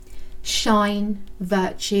shine,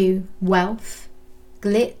 virtue, wealth,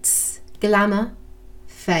 glitz, glamour,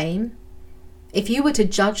 fame? If you were to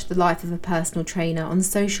judge the life of a personal trainer on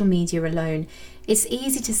social media alone, it's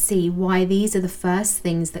easy to see why these are the first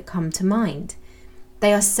things that come to mind.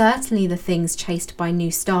 They are certainly the things chased by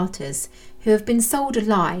new starters who have been sold a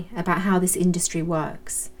lie about how this industry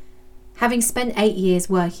works. Having spent 8 years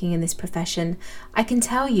working in this profession, I can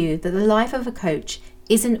tell you that the life of a coach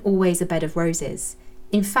isn't always a bed of roses.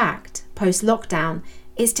 In fact, post-lockdown,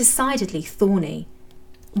 it's decidedly thorny.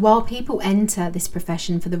 While people enter this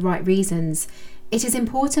profession for the right reasons, it is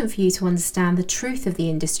important for you to understand the truth of the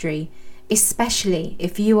industry, especially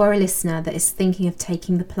if you are a listener that is thinking of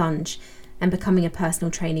taking the plunge and becoming a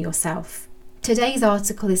personal trainer yourself. Today's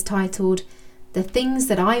article is titled, "The Things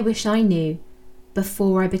That I Wish I Knew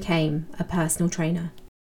Before I Became a Personal Trainer."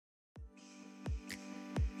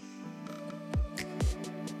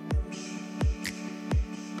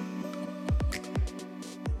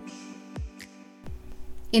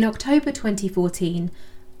 In October 2014,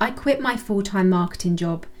 I quit my full-time marketing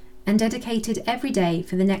job and dedicated every day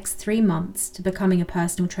for the next 3 months to becoming a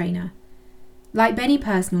personal trainer. Like many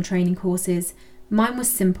personal training courses, mine was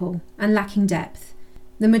simple and lacking depth.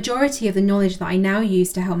 The majority of the knowledge that I now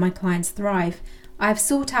use to help my clients thrive, I have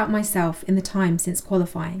sought out myself in the time since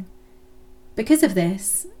qualifying. Because of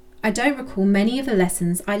this, I don't recall many of the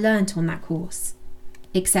lessons I learnt on that course,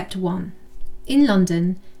 except one. In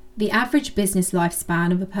London, the average business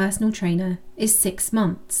lifespan of a personal trainer is 6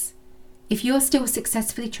 months. If you're still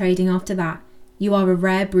successfully trading after that, you are a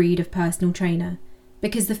rare breed of personal trainer,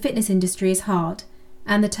 because the fitness industry is hard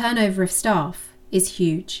and the turnover of staff is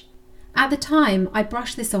huge. At the time, I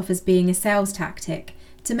brushed this off as being a sales tactic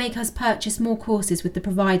to make us purchase more courses with the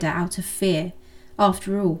provider out of fear.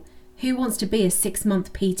 After all, who wants to be a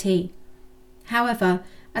 6-month PT? However,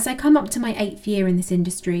 as I come up to my 8th year in this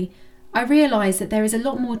industry, I realise that there is a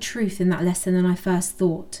lot more truth in that lesson than I first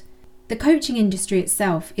thought. The coaching industry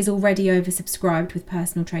itself is already oversubscribed with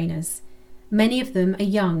personal trainers. Many of them are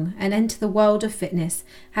young and enter the world of fitness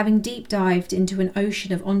having deep dived into an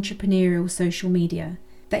ocean of entrepreneurial social media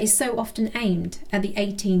that is so often aimed at the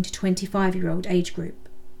 18 to 25-year-old age group.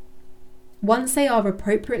 Once they are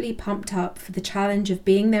appropriately pumped up for the challenge of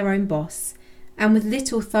being their own boss, and with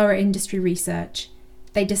little thorough industry research,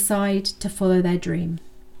 they decide to follow their dream.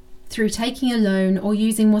 Through taking a loan or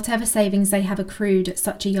using whatever savings they have accrued at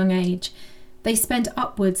such a young age, they spend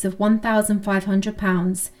upwards of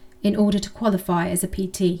 £1,500 in order to qualify as a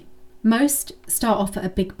PT. Most start off at a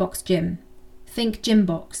big box gym. Think Gym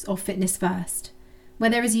Box or Fitness First, where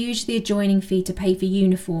there is usually a joining fee to pay for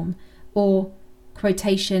uniform or,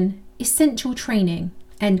 quotation, essential training,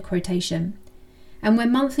 end quotation, and where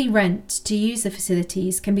monthly rent to use the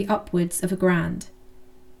facilities can be upwards of £1,000.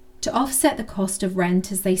 To offset the cost of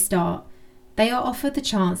rent as they start, they are offered the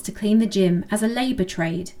chance to clean the gym as a labour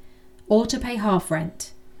trade or to pay half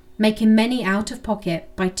rent, making many out of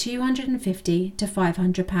pocket by £250 to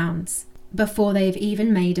 £500 before they have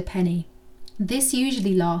even made a penny. This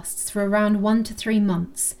usually lasts for around 1 to 3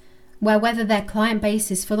 months, where whether their client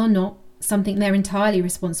base is full or not, something they're entirely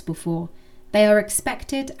responsible for, they are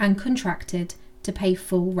expected and contracted to pay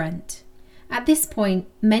full rent. At this point,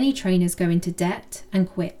 many trainers go into debt and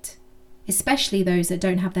quit, especially those that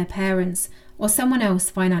don't have their parents or someone else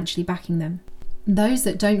financially backing them. Those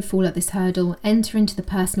that don't fall at this hurdle enter into the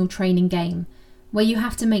personal training game, where you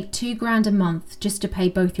have to make £2,000 a month just to pay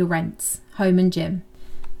both your rents, home and gym.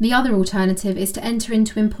 The other alternative is to enter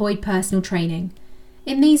into employed personal training.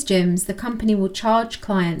 In these gyms, the company will charge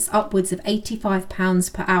clients upwards of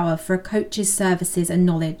 £85 per hour for a coach's services and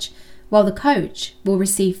knowledge, while the coach will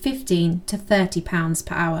receive £15 to £30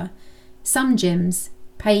 per hour. Some gyms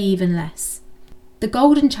pay even less. The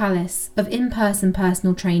golden chalice of in-person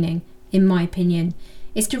personal training, in my opinion,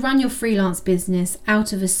 is to run your freelance business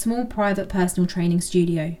out of a small private personal training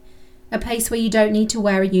studio, a place where you don't need to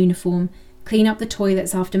wear a uniform, clean up the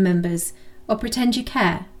toilets after members, or pretend you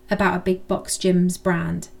care about a big box gym's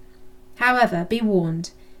brand. However, be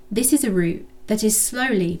warned, this is a route that is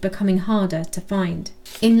slowly becoming harder to find.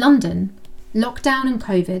 In London, lockdown and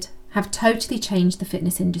COVID have totally changed the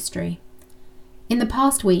fitness industry. In the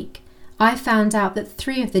past week, I found out that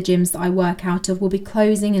 3 of the gyms that I work out of will be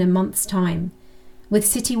closing in a month's time. With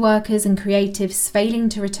city workers and creatives failing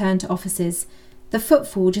to return to offices, the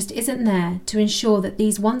footfall just isn't there to ensure that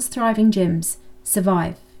these once thriving gyms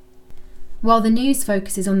survive. While the news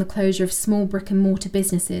focuses on the closure of small brick and mortar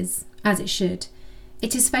businesses, as it should,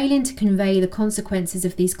 it is failing to convey the consequences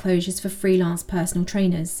of these closures for freelance personal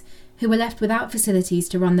trainers, who are left without facilities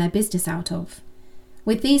to run their business out of.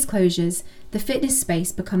 With these closures, the fitness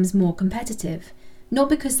space becomes more competitive, Not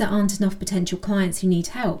because there aren't enough potential clients who need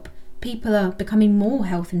help. People are becoming more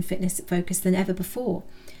health and fitness focused than ever before,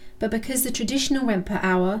 but because the traditional rent per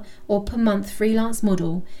hour or per month freelance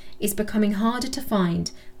model is becoming harder to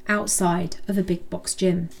find outside of a big box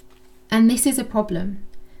gym. And this is a problem,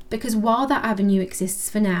 because while that avenue exists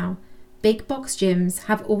for now, big box gyms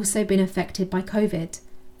have also been affected by COVID,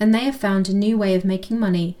 and they have found a new way of making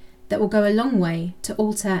money that will go a long way to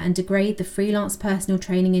alter and degrade the freelance personal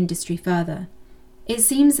training industry further. It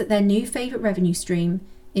seems that their new favourite revenue stream,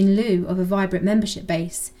 in lieu of a vibrant membership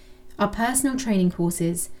base, are personal training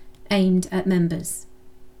courses aimed at members.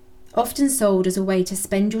 Often sold as a way to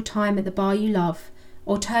spend your time at the bar you love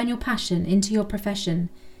or turn your passion into your profession,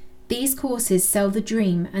 these courses sell the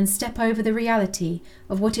dream and step over the reality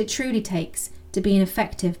of what it truly takes to be an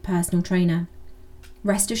effective personal trainer.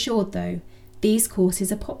 Rest assured though, these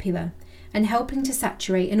courses are popular and helping to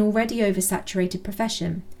saturate an already oversaturated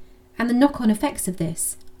profession, and the knock-on effects of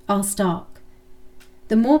this are stark.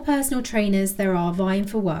 The more personal trainers there are vying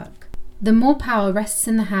for work, the more power rests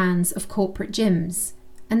in the hands of corporate gyms,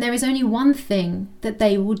 and there is only one thing that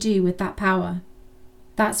they will do with that power.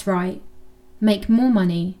 That's right, make more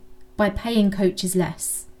money by paying coaches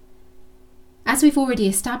less. As we've already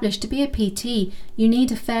established, to be a PT, you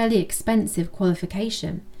need a fairly expensive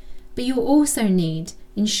qualification, but you'll also need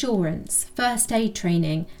insurance, first aid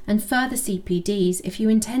training, and further CPDs if you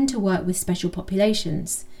intend to work with special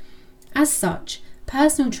populations. As such,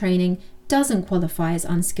 personal training doesn't qualify as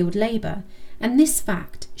unskilled labour, and this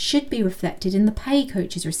fact should be reflected in the pay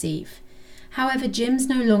coaches receive. However, gyms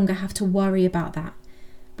no longer have to worry about that,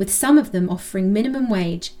 with some of them offering minimum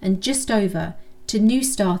wage and just over to new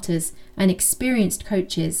starters and experienced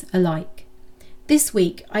coaches alike. This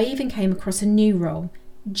week, I even came across a new role,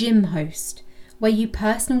 gym host, where you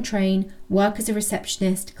personal train, work as a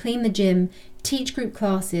receptionist, clean the gym, teach group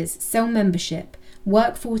classes, sell membership,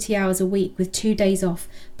 work 40 hours a week with 2 days off,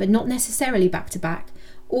 but not necessarily back to back,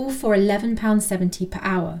 all for £11.70 per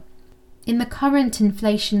hour. In the current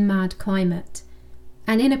inflation-mad climate,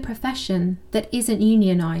 and in a profession that isn't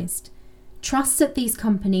unionised, trust that these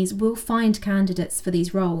companies will find candidates for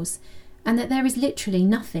these roles, and that there is literally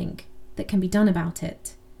nothing that can be done about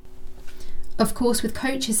it. Of course, with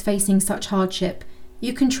coaches facing such hardship,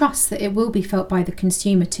 you can trust that it will be felt by the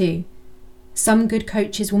consumer too. Some good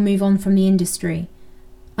coaches will move on from the industry.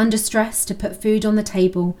 Under stress to put food on the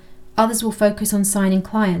table, others will focus on signing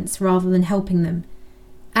clients rather than helping them.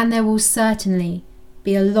 And there will certainly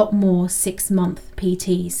be a lot more 6-month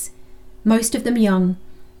PTs, most of them young,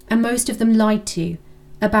 and most of them lied to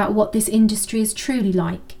about what this industry is truly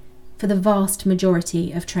like for the vast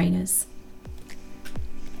majority of trainers.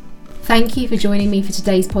 Thank you for joining me for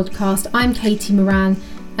today's podcast. I'm Katie Moran,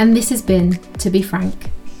 and this has been To Be Frank.